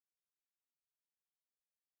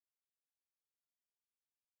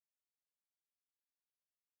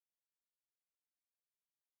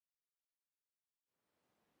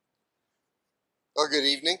Well, good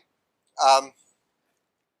evening.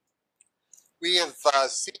 We have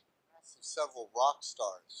seen several rock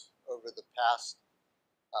stars over the past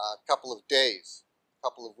couple of days,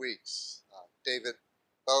 couple of weeks. David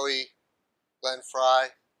Bowie, Glenn Fry,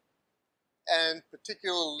 and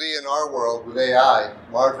particularly in our world with AI,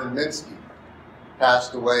 Marvin Minsky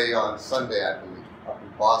passed away on Sunday, I believe, up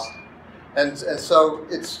in Boston. And so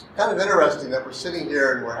it's kind of interesting that we're sitting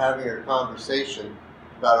here and we're having a conversation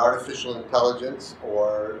about artificial intelligence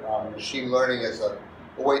or machine learning as a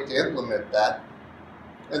way to implement that.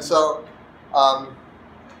 And so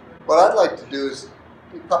what I'd like to do is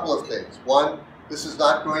a couple of things. One, this is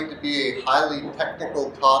not going to be a highly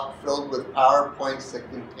technical talk filled with PowerPoints that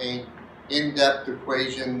contain in-depth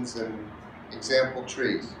equations and example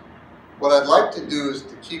trees. What I'd like to do is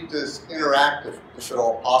to keep this interactive, if at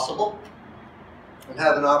all possible, and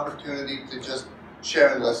have an opportunity to just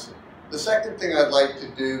share and listen. The second thing I'd like to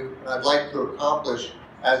do, and I'd like to accomplish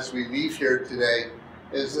as we leave here today,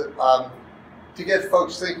 is to get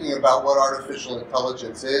folks thinking about what artificial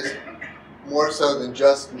intelligence is, more so than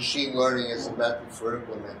just machine learning as a method for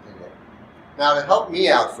implementing it. Now, to help me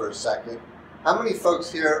out for a second, how many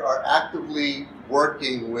folks here are actively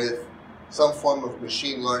working with some form of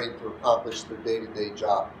machine learning to accomplish their day-to-day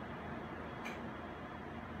job?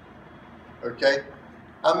 Okay.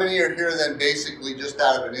 How many are here then basically just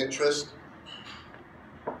out of an interest?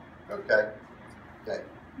 Okay. Okay.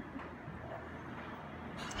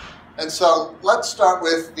 And so let's start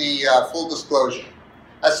with the full disclosure.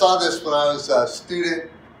 I saw this when I was a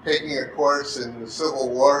student taking a course in the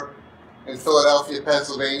Civil War in Philadelphia,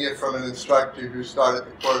 Pennsylvania, from an instructor who started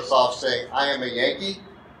the course off saying, "I am a Yankee.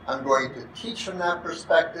 I'm going to teach from that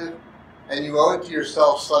perspective, and you owe it to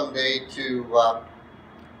yourself someday to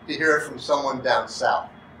hear it from someone down south."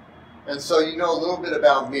 And so you know a little bit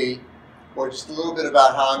about me, or just a little bit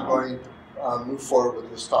about how I'm going to move forward with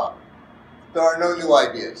this talk. There are no new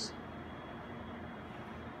ideas.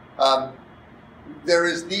 There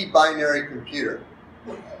is the binary computer.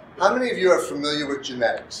 How many of you are familiar with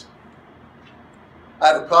genetics? I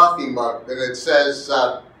have a coffee mug and it says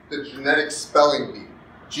the genetic spelling bee,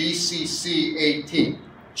 GCCAT,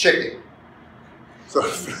 chicken. So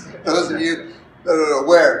for those of you that are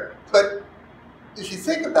aware, but if you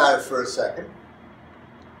think about it for a second,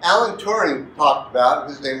 Alan Turing talked about,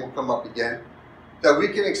 his name will come up again, that we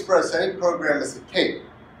can express any program as a tape,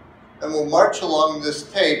 and we'll march along this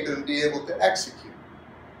tape and be able to execute.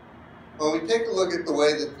 When we take a look at the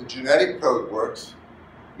way that the genetic code works,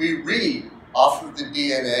 we read off of the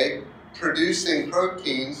DNA, producing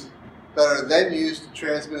proteins that are then used to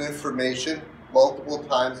transmit information multiple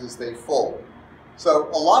times as they fold. So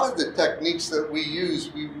a lot of the techniques that we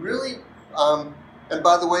use, we really, and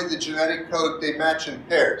by the way, the genetic code, they match in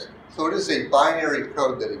pairs. So it is a binary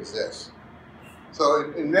code that exists.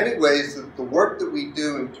 So in many ways, the work that we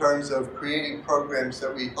do in terms of creating programs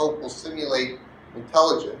that we hope will simulate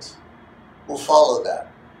intelligence will follow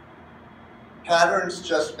that. Patterns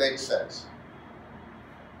just make sense.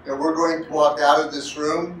 You know, we're going to walk out of this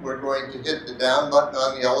room, we're going to hit the down button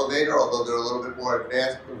on the elevator, although they're a little bit more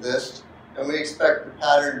advanced than this, and we expect the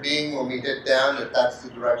pattern being when we hit down that that's the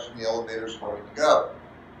direction the elevator is going to go.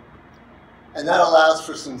 And that allows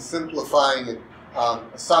for some simplifying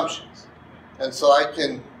assumptions. And so I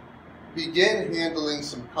can begin handling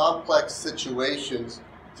some complex situations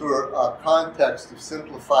through a context of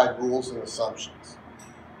simplified rules and assumptions.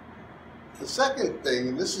 The second thing,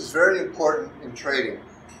 and this is very important in trading,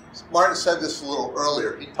 Martin said this a little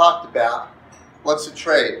earlier. He talked about what's a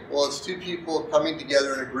trade? Well, it's two people coming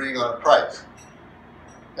together and agreeing on a price.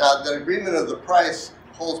 Now, the agreement of the price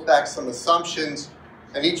holds back some assumptions,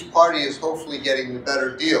 and each party is hopefully getting the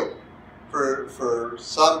better deal for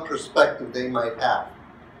some perspective they might have.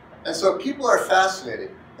 And so people are fascinated.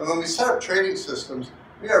 And when we set up trading systems,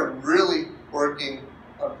 we are really working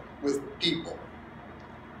with people.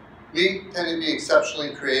 We tend to be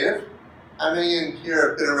exceptionally creative. How many in here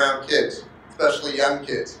have been around kids, especially young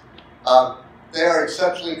kids? They are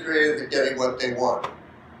exceptionally creative at getting what they want.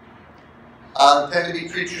 Tend to be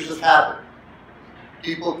creatures of habit.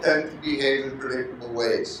 People tend to behave in predictable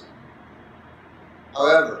ways.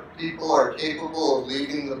 However, people are capable of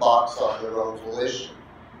leaving the box on their own volition.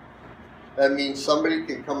 That means somebody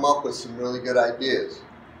can come up with some really good ideas.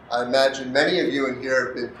 I imagine many of you in here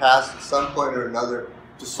have been tasked at some point or another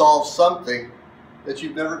to solve something that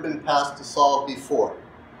you've never been tasked to solve before.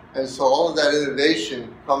 And so all of that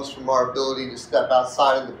innovation comes from our ability to step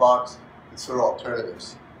outside of the box and consider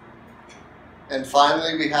alternatives. And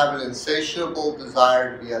finally, we have an insatiable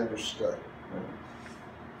desire to be understood.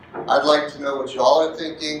 I'd like to know what y'all are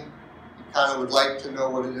thinking, kind of would like to know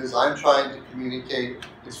what it is I'm trying to communicate.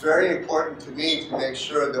 It's very important to me to make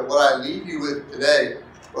sure that what I leave you with today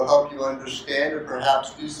will help you understand or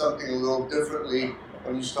perhaps do something a little differently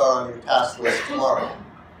when you start on your task list tomorrow.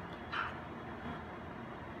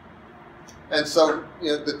 And so,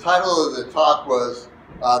 the title of the talk was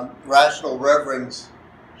Rational Reverend's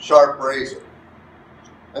Sharpe Razor.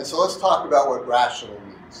 And so let's talk about what rational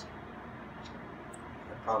means.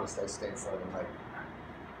 I promised I'd stay in front of the mic.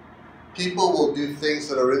 People will do things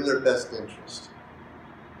that are in their best interest.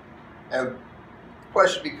 And the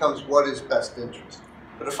question becomes, what is best interest?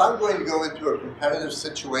 But if I'm going to go into a competitive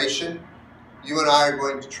situation, you and I are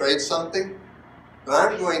going to trade something, then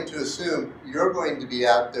I'm going to assume you're going to be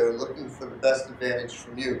out there looking for the best advantage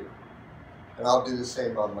from you. And I'll do the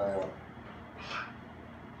same on my own.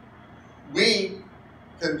 We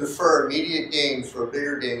can defer immediate gain for a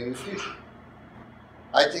bigger gain in the future.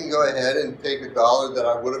 I can go ahead and take $1 that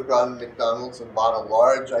I would have gone to McDonald's and bought a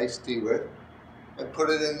large iced tea with and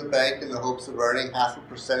put it in the bank in the hopes of earning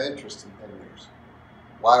 0.5% interest in 10 years.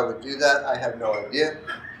 Why I would do that, I have no idea.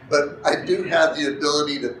 But I do have the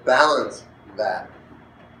ability to balance that.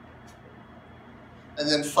 And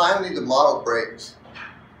then finally, the model breaks.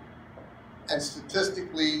 And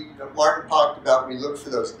statistically, Martin talked about, we look for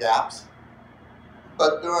those gaps.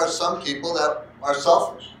 But there are some people that are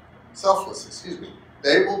selfless.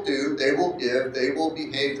 They will do, they will give, they will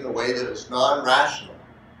behave in a way that is non-rational.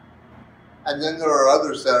 And then there are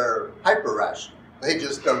others that are hyper-rational. They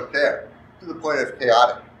just don't care, to the point of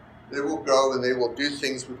chaotic. They will go and they will do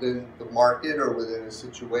things within the market or within a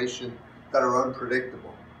situation that are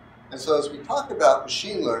unpredictable. And so as we talk about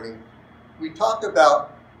machine learning, we talk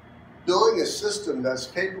about building a system that's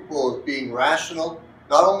capable of being rational,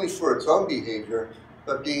 not only for its own behavior,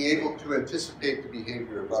 but being able to anticipate the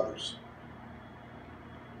behavior of others.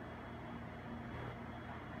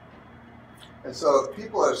 And so if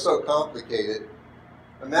people are so complicated,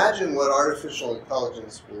 imagine what artificial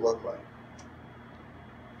intelligence will look like.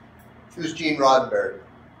 Who's Gene Roddenberry?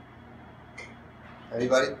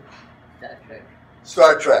 Anybody? Star Trek.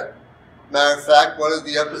 Star Trek. Matter of fact, one of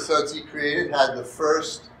the episodes he created had the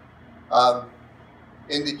first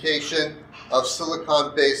indication of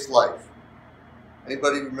silicon-based life.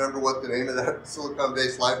 Anybody remember what the name of that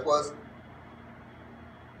silicon-based life was?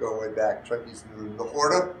 Go way back, Trekkies in the room. The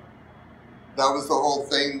Horta? That was the whole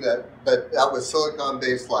thing, that was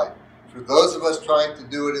silicon-based life. For those of us trying to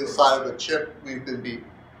do it inside of a chip, we've been beaten.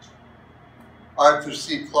 Arthur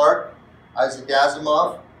C. Clarke, Isaac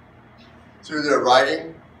Asimov, through their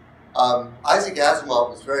writing. Isaac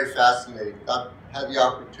Asimov was very fascinating. I had the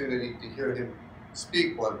opportunity to hear him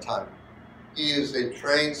speak one time. He is a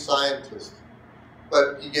trained scientist,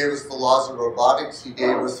 but he gave us the laws of robotics. He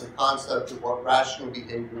gave us the concept of what rational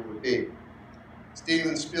behavior would be.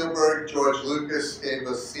 Steven Spielberg, George Lucas gave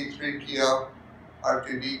us C-3PO,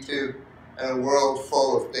 R2-D2, and a world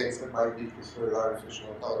full of things that might be considered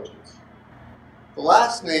artificial intelligence. The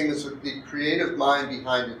last name is the creative mind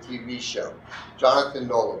behind the TV show, Jonathan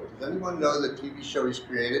Nolan. Does anyone know the TV show he's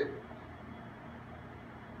created?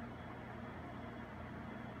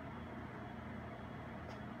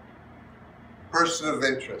 Person of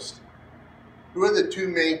Interest. Who are the two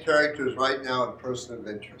main characters right now in Person of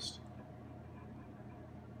Interest?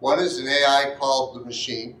 One is an AI called The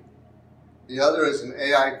Machine. The other is an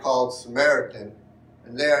AI called Samaritan,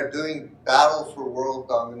 and they are doing battle for world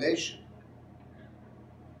domination.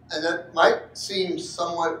 And that might seem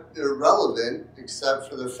somewhat irrelevant, except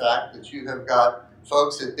for the fact that you have got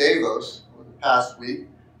folks at Davos over the past week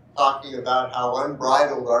talking about how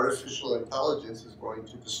unbridled artificial intelligence is going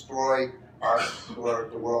to destroy us or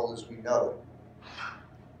the world as we know it.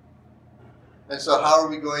 And so how are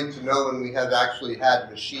we going to know when we have actually had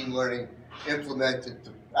machine learning implemented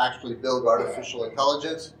to actually build artificial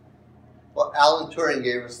intelligence? Well, Alan Turing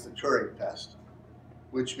gave us the Turing test,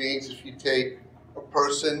 which means if you take a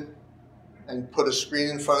person and put a screen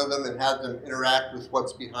in front of them and have them interact with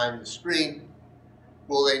what's behind the screen,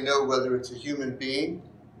 will they know whether it's a human being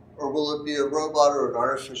or will it be a robot or an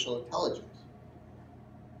artificial intelligence?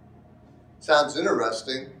 Sounds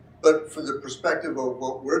interesting, but for the perspective of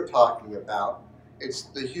what we're talking about, it's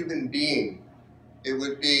the human being. It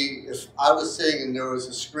would be if I was sitting and there was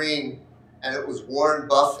a screen and it was Warren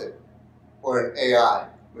Buffett or an AI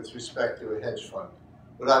with respect to a hedge fund.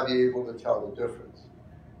 Would I be able to tell the difference?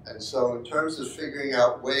 And so in terms of figuring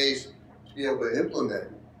out ways to be able to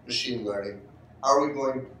implement machine learning, how are we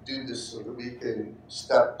going to do this so that we can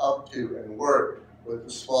step up to and work with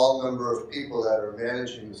the small number of people that are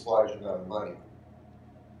managing this large amount of money?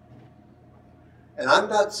 And I'm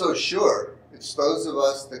not so sure it's those of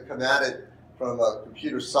us that come at it from a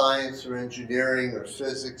computer science or engineering or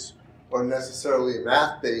physics or necessarily a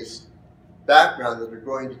math-based background that are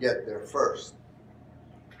going to get there first.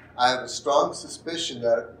 I have a strong suspicion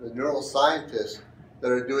that the neuroscientists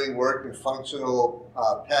that are doing work in functional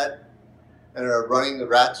PET and are running the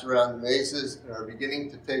rats around the mazes and are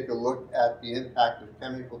beginning to take a look at the impact of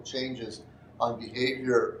chemical changes on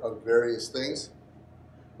behavior of various things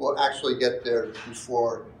will actually get there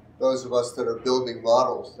before those of us that are building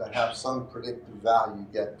models that have some predictive value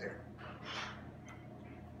get there.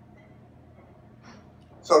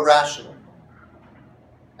 So rational.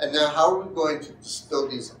 And now how are we going to distill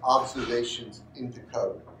these observations into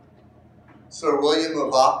code? Sir William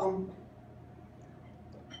of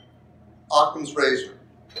Occam's razor.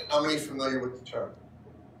 How many are familiar with the term?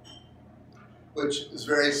 Which is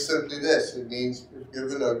very simply this. It means if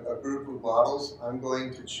given a group of models, I'm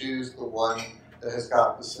going to choose the one that has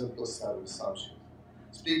got the simplest set of assumptions.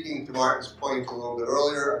 Speaking to Martin's point a little bit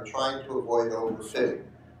earlier, I'm trying to avoid overfitting.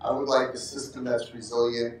 I would like a system that's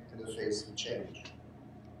resilient in the face of change.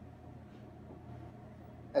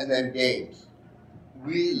 And then games.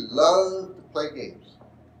 We love to play games.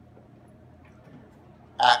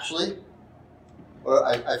 Actually, or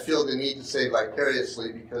I feel the need to say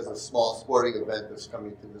vicariously because of a small sporting event that's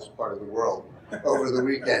coming to this part of the world over the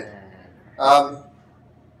weekend.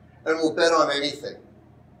 And we'll bet on anything.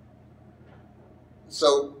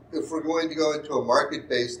 So if we're going to go into a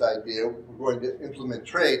market-based idea, we're going to implement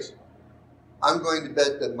trades, I'm going to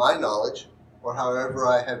bet that my knowledge, or however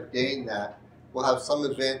I have gained that, will have some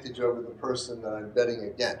advantage over the person that I'm betting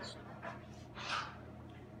against.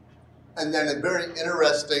 And then a very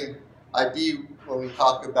interesting idea when we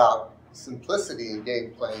talk about simplicity in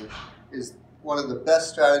game playing is one of the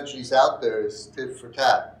best strategies out there is tit for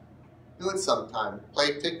tat. Do it sometime.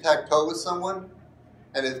 Play tic-tac-toe with someone,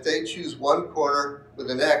 and if they choose one corner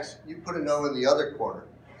with an X, you put a no in the other corner.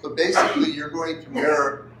 So basically you're going to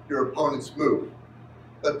mirror your opponent's move.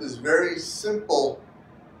 But this very simple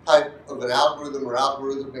type of an algorithm or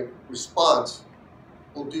algorithmic response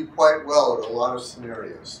will do quite well in a lot of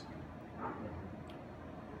scenarios.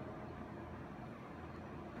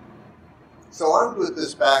 So armed with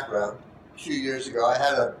this background, a few years ago, I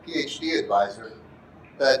had a Ph.D. advisor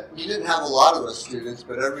that he didn't have a lot of us students,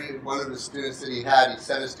 but every one of the students that he had, he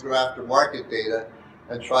sent us to go after market data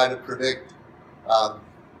and try to predict the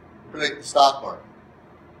stock market.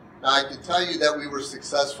 Now, I can tell you that we were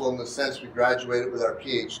successful in the sense we graduated with our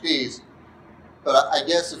PhDs, but I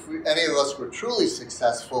guess if any of us were truly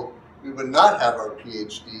successful, we would not have our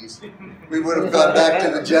PhDs. We would have gone back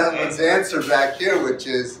to the gentleman's answer back here, which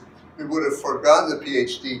is we would have forgotten the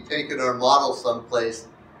PhD, taken our model someplace,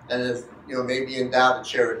 and if, maybe endowed a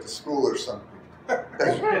chair at the school or something.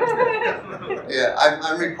 Yeah,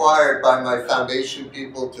 I'm required by my foundation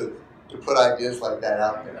people to put ideas like that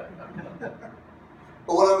out there.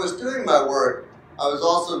 But when I was doing my work, I was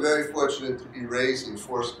also very fortunate to be raising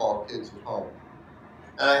 4 small kids at home.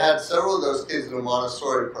 And I had several of those kids in a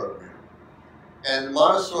Montessori program. And the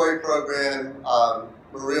Montessori program,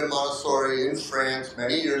 Maria Montessori in France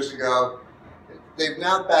many years ago, they've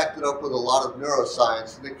now backed it up with a lot of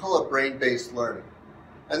neuroscience, and they call it brain-based learning.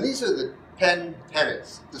 And these are the 10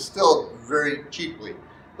 tenets, distilled very cheaply.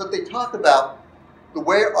 But they talk about the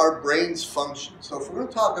way our brains function. So if we're going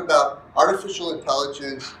to talk about artificial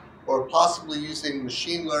intelligence or possibly using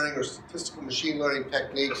machine learning or statistical machine learning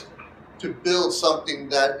techniques to build something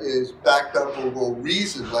that is backed up or will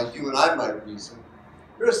reason like you and I might reason,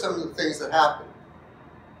 here are some of the things that happen.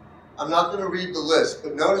 I'm not going to read the list,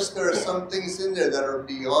 but notice there are some things in there that are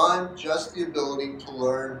beyond just the ability to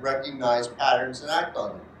learn, recognize patterns, and act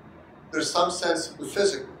on them. There's some sense of the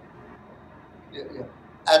physical.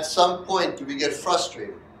 At some point, do we get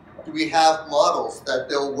frustrated? Do we have models that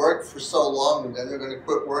they'll work for so long and then they're going to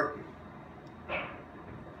quit working?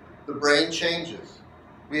 The brain changes.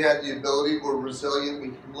 We have the ability, we're resilient, we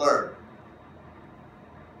can learn.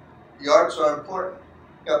 The arts are important.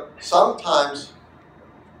 Sometimes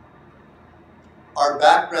our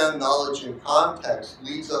background knowledge and context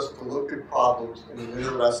leads us to look at problems in an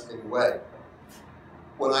interesting way.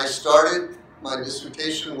 When I started, my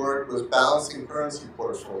dissertation work was balancing currency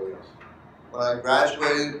portfolios. When I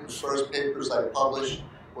graduated, the first papers I published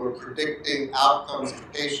were predicting outcomes to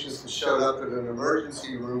patients that showed up in an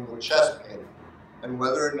emergency room with chest pain, and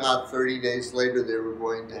whether or not 30 days later they were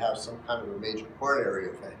going to have some kind of a major coronary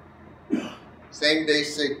event. Same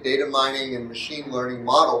basic data mining and machine learning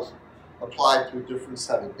models applied to a different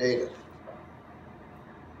set of data.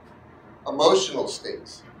 Emotional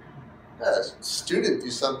states. As a student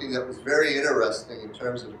do something that was very interesting in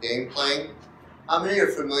terms of game playing. How many are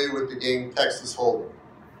familiar with the game Texas Hold'em?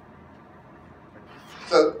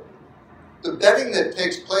 So the betting that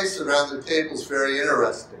takes place around the table is very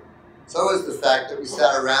interesting. So is the fact that we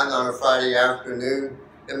sat around on a Friday afternoon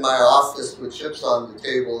in my office with chips on the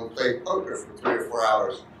table and played poker for 3 or 4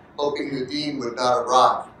 hours, hoping the dean would not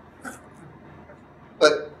arrive.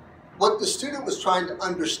 But what the student was trying to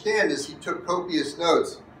understand as he took copious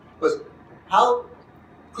notes was how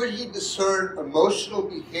could he discern emotional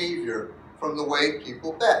behavior from the way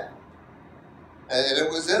people bet? And it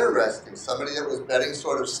was interesting. Somebody that was betting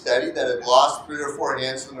sort of steady, that had lost 3 or 4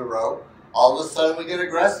 hands in a row, all of a sudden would get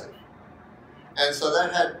aggressive. And so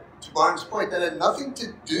that had, to Martin's point, that had nothing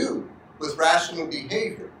to do with rational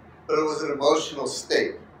behavior, but it was an emotional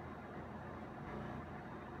state.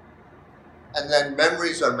 And then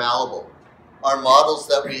memories are malleable. Our models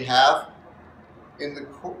that we have,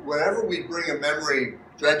 whenever we bring a memory,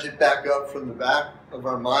 dredge it back up from the back of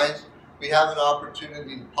our minds, we have an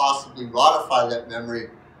opportunity to possibly modify that memory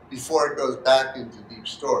before it goes back into deep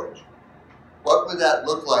storage. What would that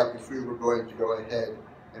look like if we were going to go ahead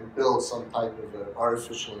and build some type of an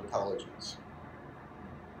artificial intelligence?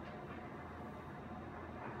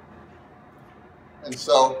 And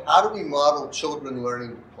so, how do we model children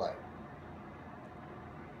learning to play?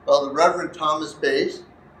 Well, the Reverend Thomas Bayes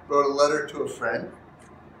wrote a letter to a friend,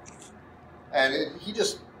 and he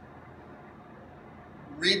just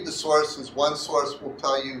read the sources. One source will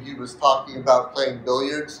tell you he was talking about playing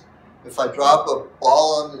billiards. If I drop a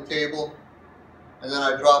ball on the table, and then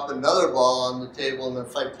I drop another ball on the table, and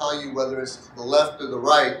if I tell you whether it's to the left or the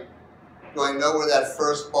right, do I know where that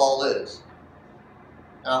first ball is?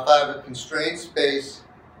 Now, if I have a constrained space,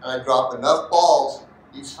 and I drop enough balls,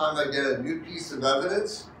 each time I get a new piece of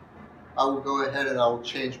evidence, I will go ahead and I will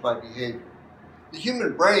change my behavior. The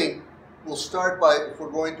human brain will start by, if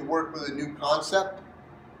we're going to work with a new concept,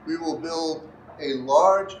 we will build a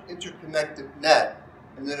large interconnected net,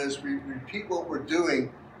 and then as we repeat what we're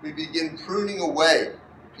doing, we begin pruning away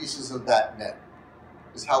pieces of that net,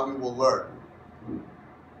 is how we will learn.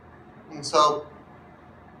 And so,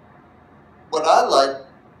 what I like,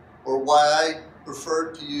 or why I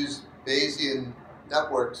prefer to use Bayesian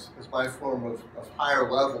networks as my form of higher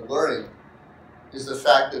level learning, is the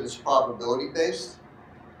fact that it's probability based.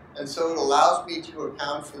 And so it allows me to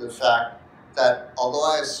account for the fact that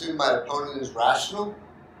although I assume my opponent is rational,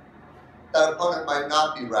 that opponent might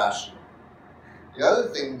not be rational. The other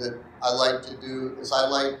thing that I like to do is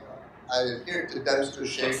I adhere to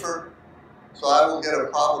Dempster-Schaeffer, so I will get a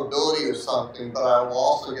probability of something, but I will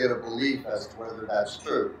also get a belief as to whether that's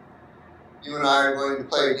true. You and I are going to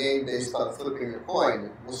play a game based on flipping a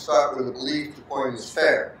coin. We'll start with a belief the coin is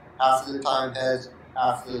fair. Half of the time heads,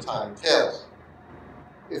 half of the time tails.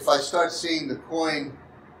 If I start seeing the coin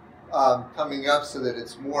coming up so that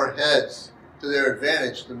it's more heads to their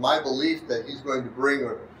advantage, then my belief that he's going to bring,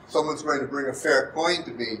 or someone's going to bring a fair coin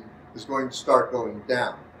to me, is going to start going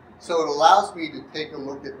down. So it allows me to take a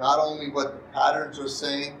look at not only what the patterns are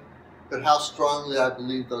saying, but how strongly I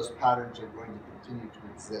believe those patterns are going to continue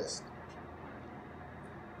to exist.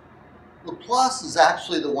 Laplace is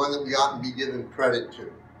actually the one that we ought to be given credit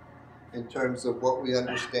to in terms of what we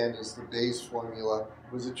understand as the Bayes formula.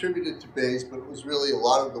 It was attributed to Bayes, but it was really a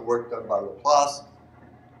lot of the work done by Laplace.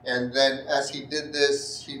 And then as he did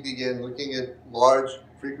this, he began looking at large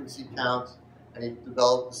frequency counts, and he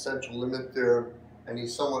developed the central limit theorem, and he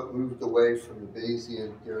somewhat moved away from the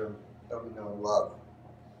Bayesian theorem that we know and love.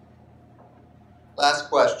 Last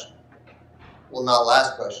question. Well, not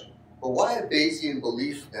last question, but why a Bayesian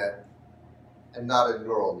belief net and not a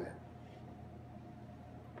neural net?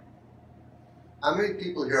 How many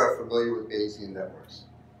people here are familiar with Bayesian networks?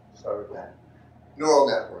 Start with that. Neural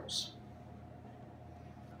networks.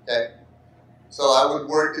 Okay. So I would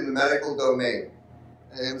work in the medical domain.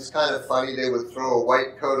 And it was kind of funny. They would throw a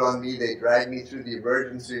white coat on me. They'd drag me through the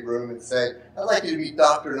emergency room and say, "I'd like you to meet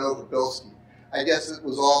Dr. Novobilski." I guess it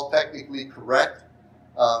was all technically correct,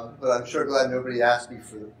 but I'm sure glad nobody asked me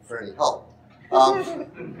for any help.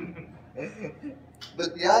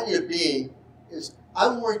 But the idea being is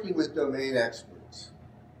I'm working with domain experts.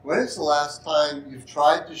 When is the last time you've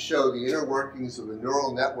tried to show the inner workings of a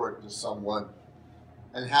neural network to someone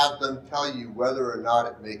and have them tell you whether or not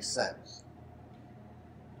it makes sense?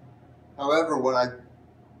 However, when I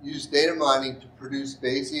use data mining to produce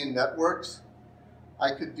Bayesian networks,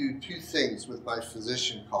 I could do two things with my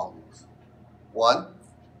physician colleagues. One,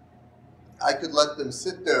 I could let them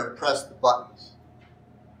sit there and press the buttons.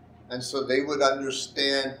 And so they would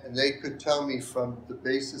understand, and they could tell me from the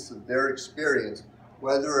basis of their experience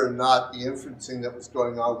whether or not the inferencing that was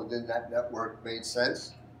going on within that network made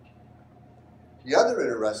sense. The other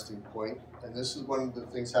interesting point, and this is one of the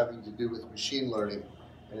things having to do with machine learning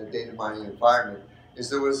in a data mining environment, is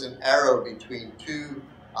there was an arrow between two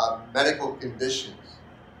medical conditions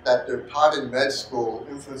that they're taught in med school.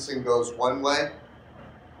 Inferencing goes one way,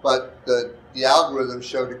 but the algorithm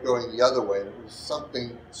showed it going the other way. It was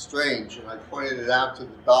something strange, and I pointed it out to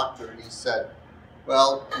the doctor, and he said,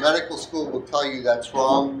 well, medical school will tell you that's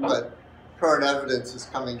wrong, but current evidence is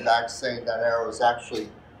coming back saying that arrow is actually,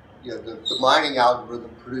 the mining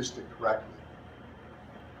algorithm produced it correctly.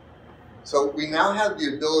 So we now have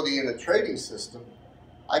the ability in a trading system.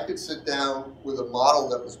 I could sit down with a model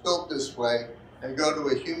that was built this way and go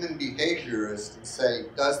to a human behaviorist and say,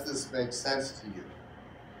 does this make sense to you?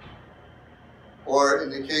 Or in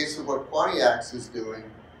the case of what Quantiax is doing,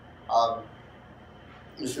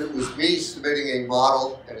 if it was me submitting a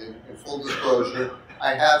model, and in full disclosure,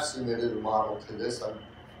 I have submitted a model to this. I'm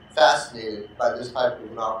fascinated by this type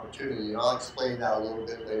of an opportunity, and I'll explain that a little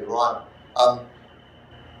bit later on.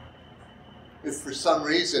 If for some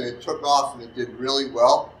reason it took off and it did really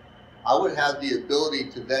well, I would have the ability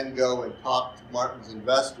to then go and talk to Martin's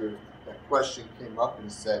investor if that question came up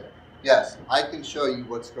and said, yes, I can show you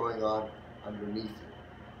what's going on underneath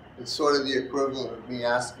it. It's sort of the equivalent of me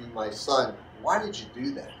asking my son, why did you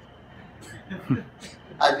do that?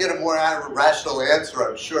 I get a more rational answer,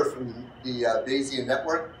 I'm sure, from the Bayesian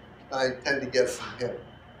network than I tend to get from him.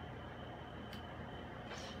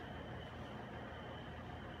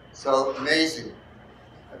 So amazing.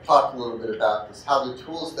 I talked a little bit about this, how the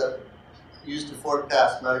tools that used to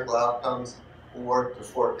forecast medical outcomes will work to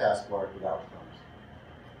forecast market outcomes.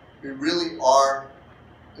 We really are,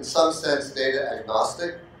 in some sense, data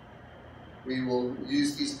agnostic. We will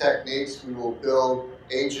use these techniques. We will build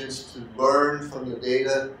agents to learn from the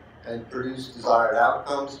data and produce desired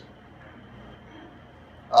outcomes.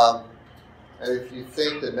 And if you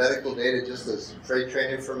think that medical data just as freight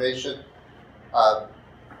train information,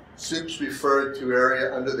 SOUPs referred to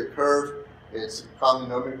area under the curve. It's a common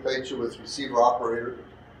nomenclature with receiver-operator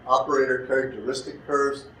characteristic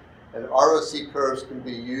curves. And ROC curves can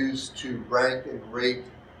be used to rank and rate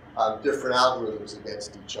different algorithms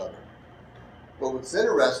against each other. But what's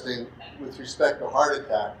interesting with respect to heart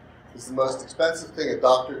attack is the most expensive thing a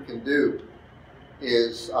doctor can do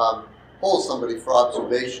is hold somebody for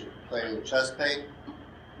observation complaining of chest pain.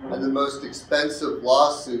 And the most expensive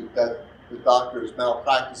lawsuit that the doctor's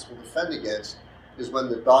malpractice will defend against is when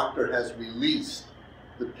the doctor has released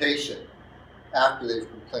the patient after they've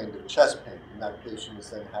complained of chest pain, and that patient has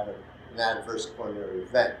then had an adverse coronary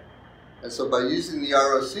event. And so by using the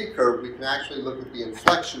ROC curve, we can actually look at the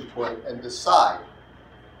inflection point and decide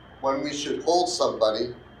when we should hold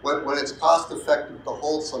somebody, when it's cost effective to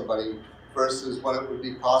hold somebody versus when it would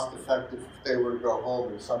be cost effective if they were to go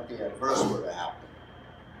home and something adverse were to happen.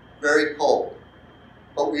 Very cold.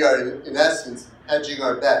 But we are, in essence, hedging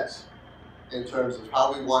our bets in terms of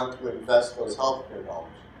how we want to invest those healthcare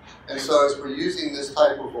dollars. And so as we're using this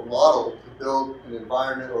type of a model to build an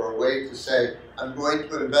environment or a way to say, I'm going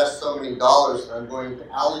to invest so many dollars and I'm going to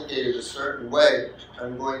allocate it a certain way,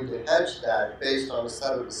 I'm going to hedge that based on a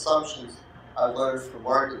set of assumptions I've learned from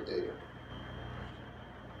market data.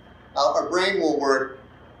 Now, our brain will work.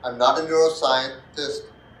 I'm not a neuroscientist,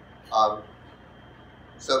 but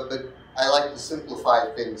I like to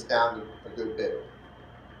simplify things down a good bit.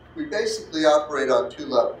 We basically operate on two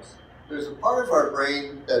levels. There's a part of our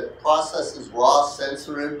brain that processes raw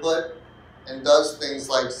sensor input and does things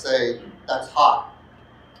like say, that's hot,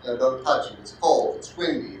 don't touch it, it's cold, it's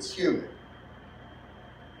windy, it's humid.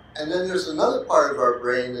 And then there's another part of our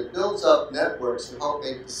brain that builds up networks to help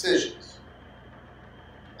make decisions.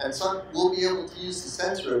 And so we'll be able to use the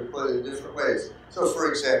sensor input in different ways. So for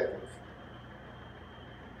example,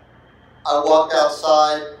 I walk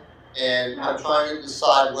outside and I'm trying to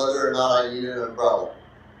decide whether or not I need an umbrella.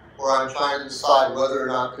 Or I'm trying to decide whether or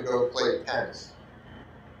not to go play tennis.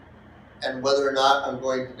 And whether or not I'm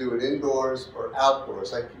going to do it indoors or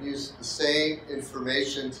outdoors. I can use the same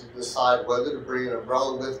information to decide whether to bring an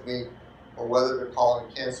umbrella with me or whether to call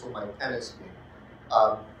and cancel my tennis game.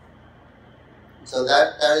 So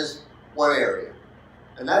that is one area.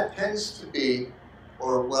 And that tends to be,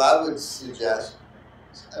 or what I would suggest,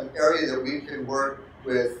 an area that we can work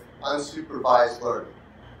with unsupervised learning.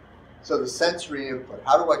 So the sensory input,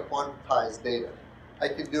 how do I quantize data? I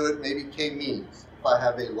can do it maybe k-means. If I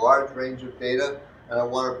have a large range of data and I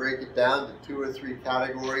want to break it down to 2 or 3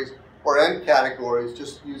 categories, or n categories,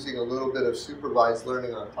 just using a little bit of supervised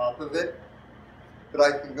learning on top of it, but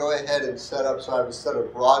I can go ahead and set up, so I have a set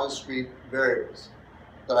of raw discrete variables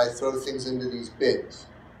that I throw things into these bins.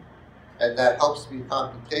 And that helps me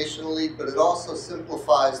computationally, but it also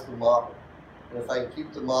simplifies the model. And if I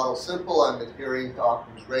keep the model simple, I'm adhering to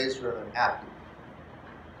Occam's razor and I'm happy.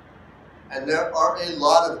 And there are a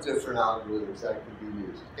lot of different algorithms that can be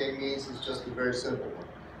used. K-means is just a very simple one.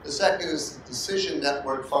 The second is the decision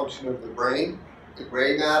network function of the brain, the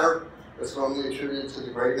gray matter that's normally attributed to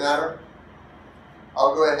the gray matter.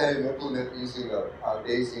 I'll go ahead and implement using a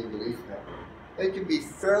Bayesian belief network. They can be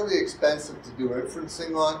fairly expensive to do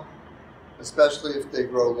inferencing on, especially if they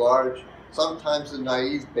grow large. Sometimes the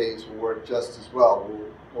naive Bayes will work just as well.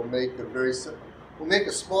 We'll make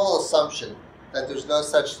a small assumption that there's no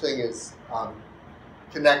such thing as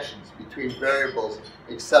connections between variables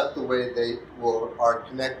except the way they are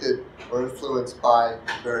connected or influenced by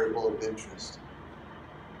a variable of interest.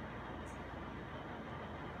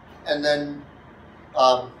 And then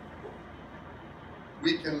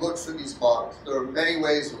we can look for these models. There are many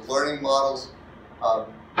ways of learning models.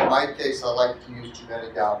 In my case, I like to use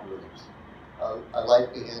genetic algorithms. I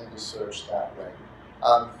like to handle search that way.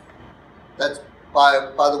 That's,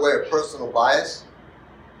 by the way, a personal bias.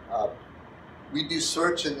 We do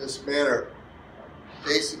search in this manner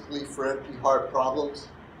basically for empty hard problems.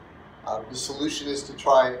 The solution is to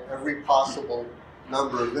try every possible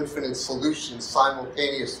number of infinite solutions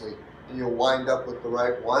simultaneously, and you'll wind up with the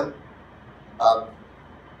right one.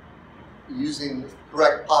 Using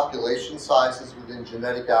correct population sizes within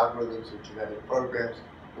genetic algorithms or genetic programs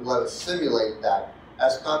will let us simulate that.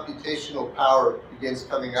 As computational power begins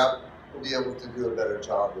coming up, we'll be able to do a better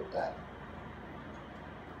job with that.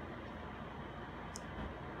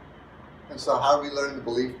 And so how do we learn the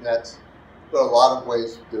belief nets? There are a lot of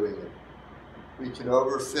ways of doing it. We can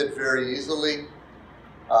overfit very easily.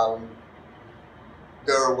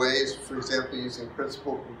 There are ways, for example, using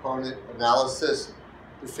principal component analysis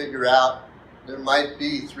to figure out there might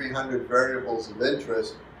be 300 variables of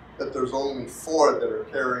interest, but there's only 4 that are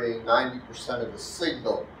carrying 90% of the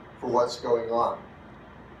signal for what's going on.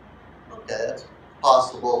 Okay, that's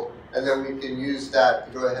possible. And then we can use that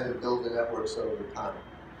to go ahead and build the networks over time.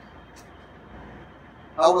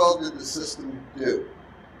 How well did the system do?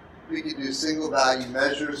 We can do single value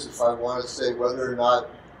measures if I want to say whether or not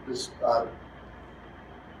this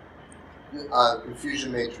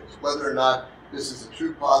confusion matrix, whether or not this is a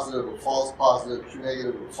true positive, a false positive, true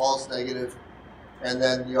negative, or false negative. And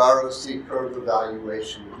then the ROC curve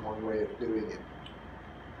evaluation is one way of doing it.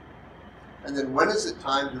 And then when is it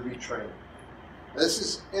time to retrain? This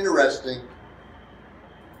is interesting.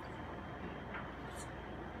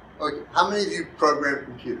 Okay, how many of you program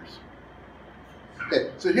computers?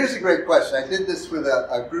 Okay, so here's a great question. I did this with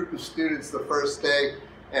a group of students the first day,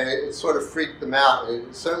 and it sort of freaked them out.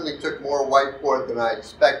 It certainly took more whiteboard than I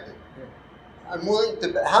expected. I'm willing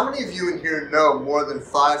to, how many of you in here know more than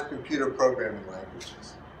 5 computer programming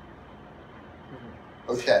languages?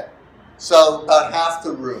 Okay, so about half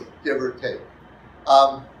the room, give or take.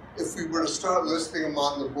 If we were to start listing them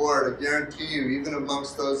on the board, I guarantee you, even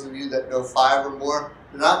amongst those of you that know 5 or more,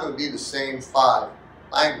 they're not going to be the same 5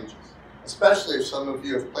 languages, especially if some of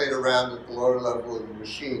you have played around at the lower level of the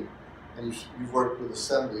machine and you've worked with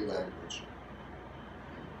assembly language.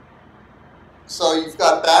 So you've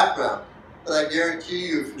got background. But I guarantee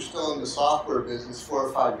you, if you're still in the software business 4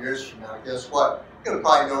 or 5 years from now, guess what? You're going to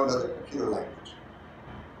probably know another computer language.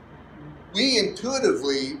 We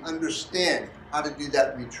intuitively understand how to do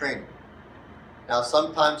that retraining. Now,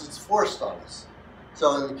 sometimes it's forced on us.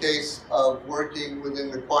 So in the case of working within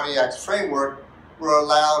the Quantiacs framework, we're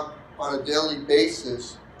allowed on a daily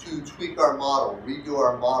basis to tweak our model, redo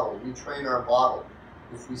our model, retrain our model,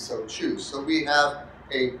 if we so choose. So we have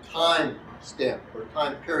a time stamp or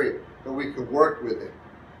time period that we could work with it.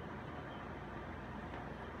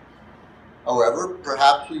 However,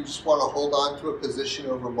 perhaps we just want to hold on to a position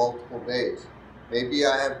over multiple days. Maybe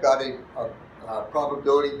I have got a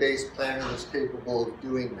probability-based planner that's capable of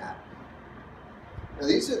doing that. Now,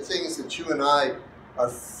 these are things that you and I are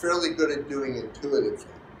fairly good at doing intuitively.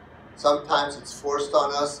 Sometimes it's forced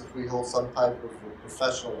on us if we hold some type of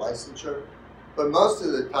professional licensure, but most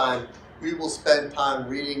of the time we will spend time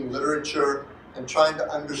reading literature and trying to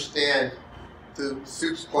understand, to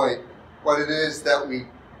Soup's point, what it is that we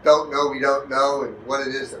don't know, and what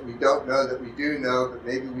it is that we don't know that we do know, but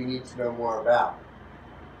maybe we need to know more about.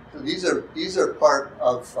 So these are part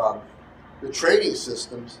of the trading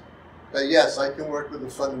systems that, yes, I can work with the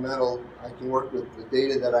fundamental, I can work with the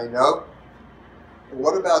data that I know, but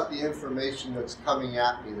what about the information that's coming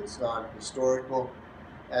at me that's non-historical,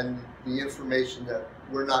 and the information that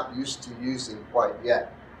we're not used to using quite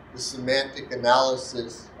yet? The semantic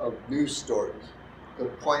analysis of news stories, the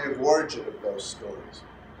point of origin of those stories.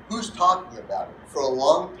 Who's talking about it? For a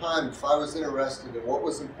long time, if I was interested in what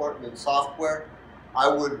was important in software, I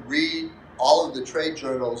would read all of the trade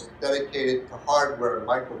journals dedicated to hardware and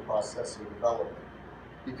microprocessor development.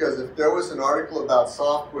 Because if there was an article about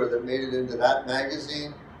software that made it into that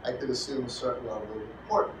magazine, I could assume a certain level of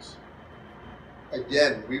importance.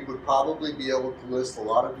 Again, we would probably be able to list a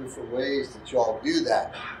lot of different ways that y'all do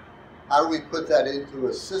that. How do we put that into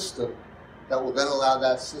a system that will then allow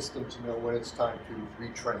that system to know when it's time to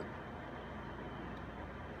retrain?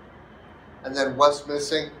 And then what's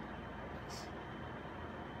missing?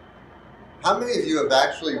 How many of you have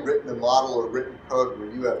actually written a model or written code where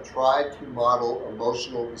you have tried to model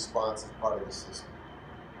emotional response as part of the system?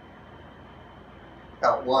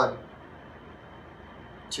 Count 1,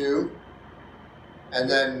 2, and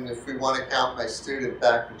then if we want to count my student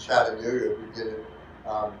back from Chattanooga who did it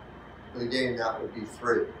for the game, that would be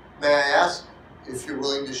 3. May I ask if you're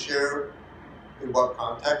willing to share in what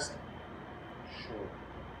context?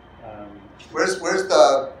 Sure. Where's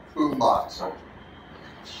the boom box?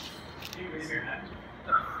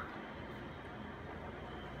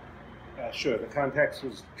 Sure. The context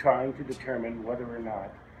was trying to determine whether or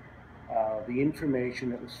not the information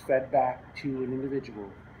that was fed back to an individual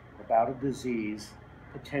about a disease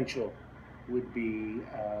potential would be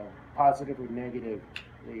positive or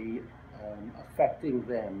negatively affecting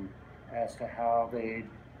them as to how they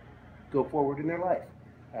go forward in their life.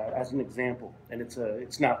 As an example, and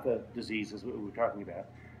it's not the disease as what we're talking about,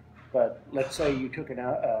 but let's say you took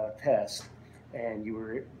a test and you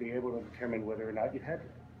were be able to determine whether or not you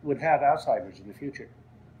would have Alzheimer's in the future,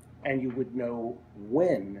 and you would know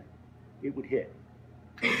when it would hit.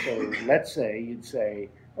 So let's say you'd say,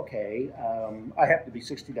 okay, I have to be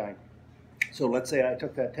 69. So let's say I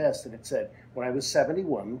took that test and it said when I was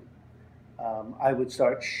 71, I would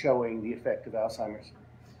start showing the effect of Alzheimer's.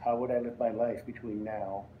 How would I live my life between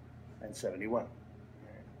now and 71?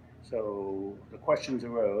 So the questions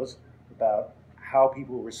arose about how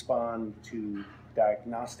people respond to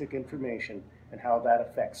diagnostic information and how that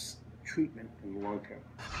affects treatment in the long term.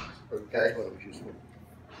 Okay. That's what it was used for.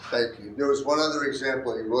 Thank you. There was one other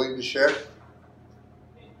example. Are you willing to share?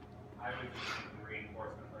 I would just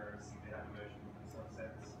reinforcement learners seem to have emotions in some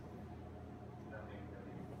sense. Nothing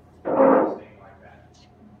really interesting like that.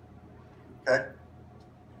 Okay.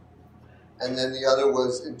 And then the other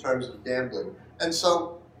was in terms of gambling. And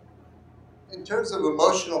so, in terms of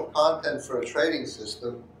emotional content for a trading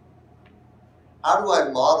system, how do I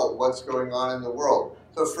model what's going on in the world?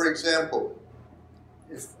 So, for example,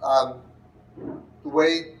 if the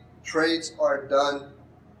way trades are done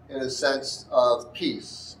in a sense of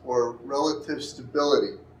peace or relative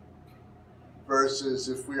stability, versus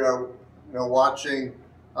if we are, watching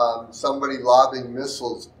somebody lobbing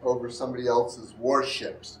missiles over somebody else's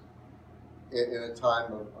warships in a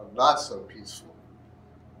time of not so peaceful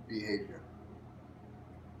behavior.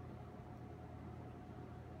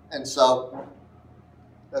 And so,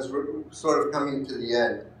 as we're sort of coming to the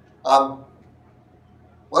end,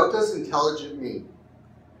 what does intelligent mean?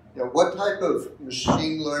 What type of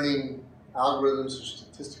machine learning algorithms or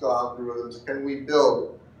statistical algorithms can we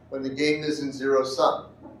build when the game isn't zero sum?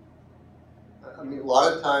 I mean, a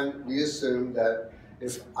lot of time we assume that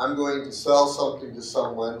if I'm going to sell something to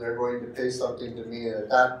someone, they're going to pay something to me, and at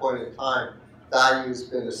that point in time, value has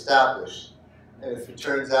been established. And if it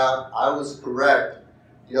turns out I was correct,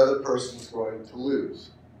 the other person's going to lose.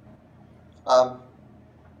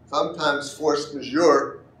 Sometimes force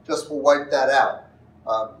majeure just will wipe that out.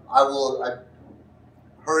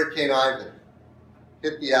 Hurricane Ivan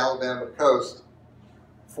hit the Alabama coast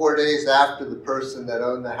 4 days after the person that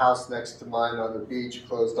owned the house next to mine on the beach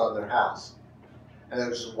closed on their house. And it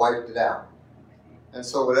just wiped it out. And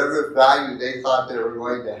so whatever value they thought they were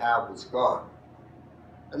going to have was gone.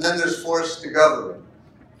 And then there's force to government.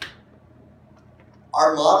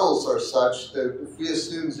 Our models are such that if we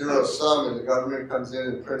assume zero sum and the government comes in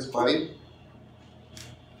and prints money,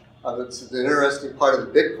 that's the interesting part of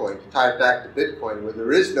the Bitcoin, to tie it back to Bitcoin, where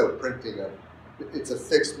there is no printing of it. It's a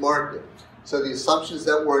fixed market. So the assumptions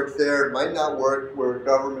that work there might not work where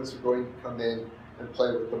governments are going to come in and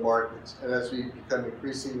play with the markets. And as we become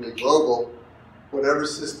increasingly global, whatever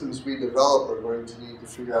systems we develop are going to need to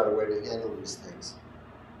figure out a way to handle these things.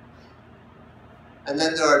 And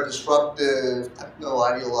then there are disruptive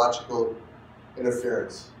techno-ideological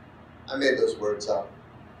interference. I made those words up.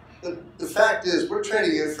 The fact is, we're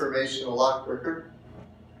trading information a lot quicker.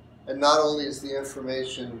 And not only is the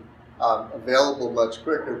information available much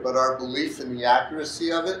quicker, but our belief in the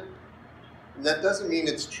accuracy of it. And that doesn't mean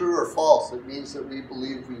it's true or false. It means that we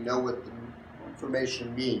believe we know what the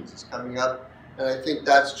information means. It's coming up. And I think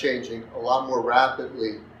that's changing a lot more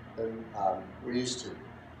rapidly than we're used to.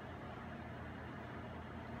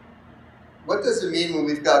 What does it mean when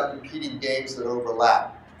we've got competing games that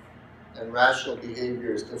overlap and rational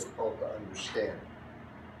behavior is difficult to understand?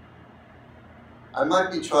 I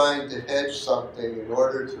might be trying to hedge something in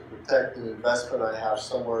order to protect an investment I have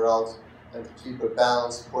somewhere else and to keep a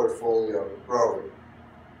balanced portfolio growing.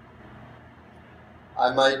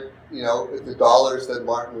 I might, with the dollars that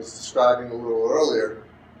Martin was describing a little earlier,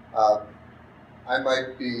 I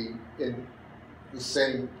might be in the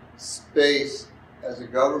same space as a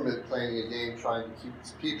government playing a game trying to keep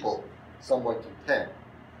its people somewhat content.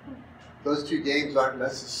 Those two games aren't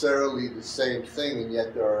necessarily the same thing, and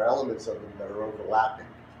yet there are elements of them that are overlapping.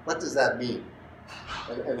 What does that mean?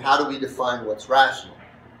 And how do we define what's rational?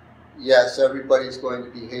 Yes, everybody's going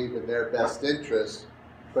to behave in their best interest,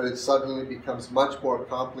 but it suddenly becomes much more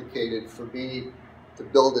complicated for me to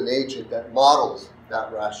build an agent that models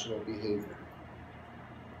that rational behavior.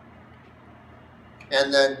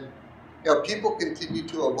 And then, people continue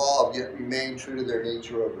to evolve, yet remain true to their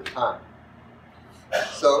nature over time.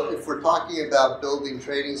 So if we're talking about building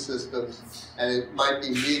trading systems, and it might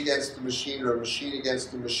be me against the machine, or a machine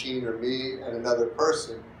against the machine, or me and another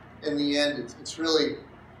person, in the end, it's really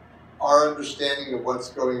our understanding of what's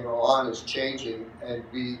going on is changing, and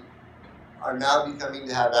we are now becoming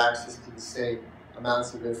to have access to the same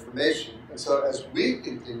amounts of information. And so as we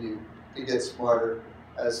continue to get smarter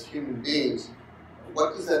as human beings,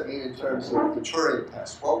 what does that mean in terms of the Turing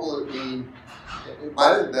test? What will it mean? It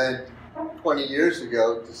might have meant 20 years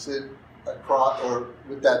ago to sit across or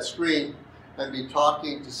with that screen and be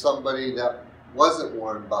talking to somebody that wasn't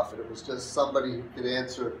Warren Buffett. It was just somebody who could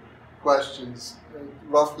answer questions,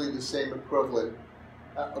 roughly the same equivalent,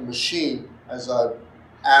 a machine as an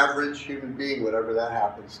average human being, whatever that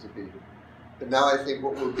happens to be. But now I think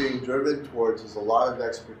what we're being driven towards is a lot of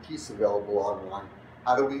expertise available online.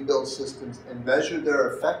 How do we build systems and measure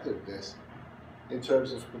their effectiveness in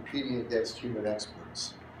terms of competing against human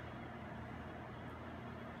experts?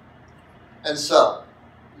 And so,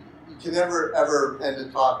 you can never ever end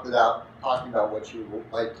a talk without talking about what you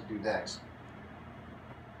would like to do next.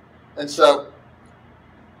 And so,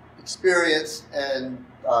 experience and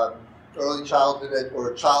early childhood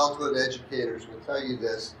or childhood educators will tell you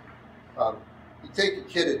this. You take a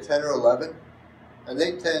kid at 10 or 11, and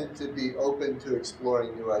they tend to be open to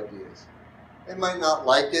exploring new ideas. They might not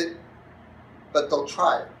like it, but they'll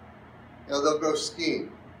try it. They'll go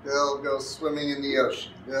skiing. They'll go swimming in the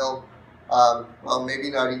ocean. They'll, well, maybe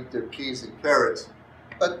not eat their peas and carrots,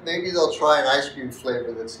 but maybe they'll try an ice cream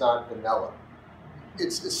flavor that's not vanilla.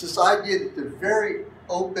 It's this idea that they're very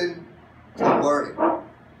open to learning.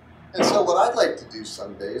 And so what I'd like to do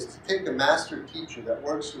someday is to take a master teacher that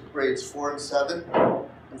works with grades 4 and 7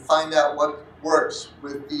 and find out what works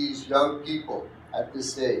with these young people at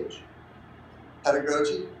this age.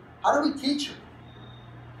 Pedagogy, how do we teach them?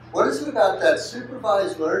 What is it about that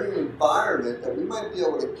supervised learning environment that we might be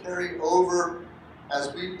able to carry over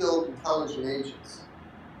as we build intelligent agents?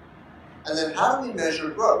 And then how do we measure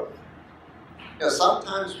growth?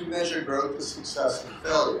 Sometimes we measure growth as success and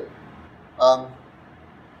failure.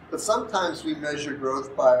 But sometimes we measure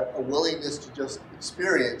growth by a willingness to just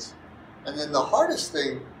experience. And then the hardest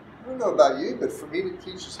thing, I don't know about you, but for me to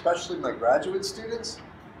teach, especially my graduate students,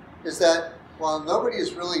 is that while nobody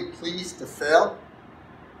is really pleased to fail,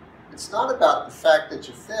 it's not about the fact that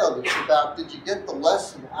you failed, it's about did you get the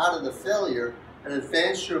lesson out of the failure and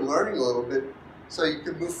advance your learning a little bit so you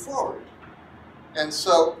can move forward. And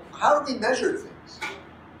so, how do we measure things?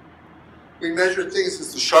 We measure things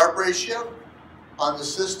as the Sharpe ratio on the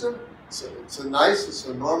system. It's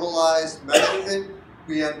a normalized measurement.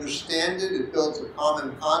 We understand it. It builds a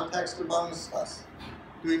common context amongst us.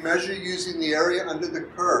 Do we measure using the area under the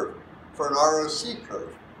curve for an ROC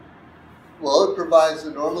curve? Well, it provides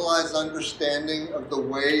a normalized understanding of the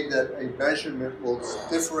way that a measurement will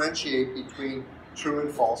differentiate between true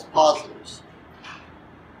and false positives.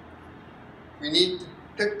 We need to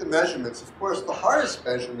pick the measurements. Of course, the hardest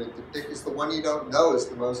measurement to pick is the one you don't know is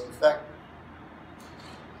the most effective.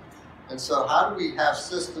 And so how do we have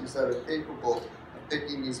systems that are capable of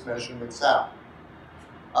picking these measurements out?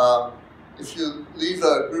 If you leave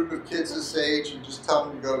a group of kids this age and just tell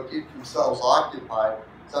them to go keep themselves occupied,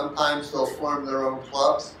 sometimes they'll form their own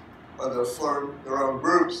clubs, or they'll form their own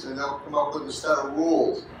groups, and they'll come up with a set of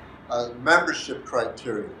rules, membership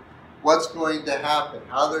criteria, what's going to happen,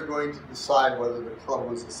 how they're going to decide whether the club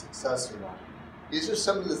was a success or not. These are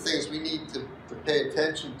some of the things we need to pay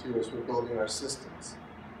attention to as we're building our systems.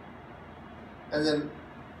 And then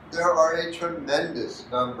there are a tremendous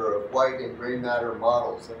number of white and gray matter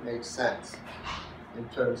models that make sense in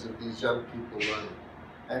terms of these young people learning.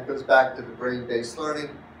 And it goes back to the brain-based learning,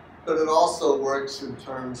 but it also works in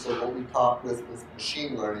terms of what we talk with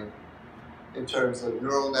machine learning. In terms of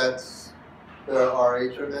neural nets, there are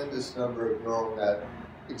a tremendous number of neural net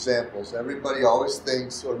examples. Everybody always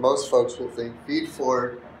thinks, or most folks will think, feed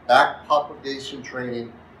forward, back propagation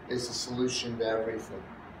training is the solution to everything.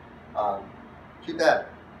 Too bad.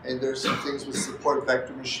 And there's some things with support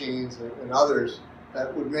vector machines and others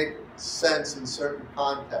that would make sense in certain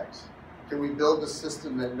contexts. Can we build a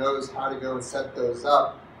system that knows how to go and set those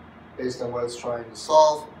up based on what it's trying to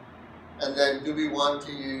solve? And then, do we want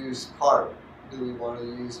to use CART? Do we want to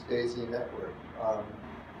use Bayesian network?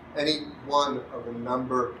 Any one of a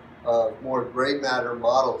number of more gray matter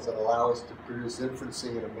models that allow us to produce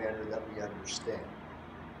inferencing in a manner that we understand.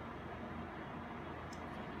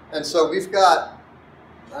 And so we've got,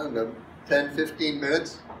 I don't know, 10, 15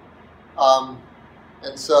 minutes. And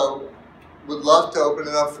so would love to open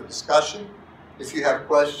it up for discussion. If you have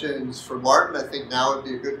questions for Martin, I think now would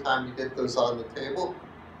be a good time to get those on the table.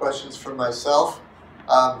 Questions for myself.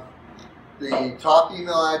 The top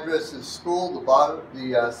email address is school.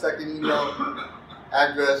 The second email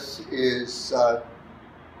address is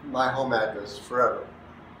my home address forever.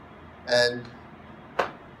 And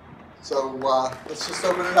so let's just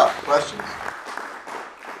open it up. Questions?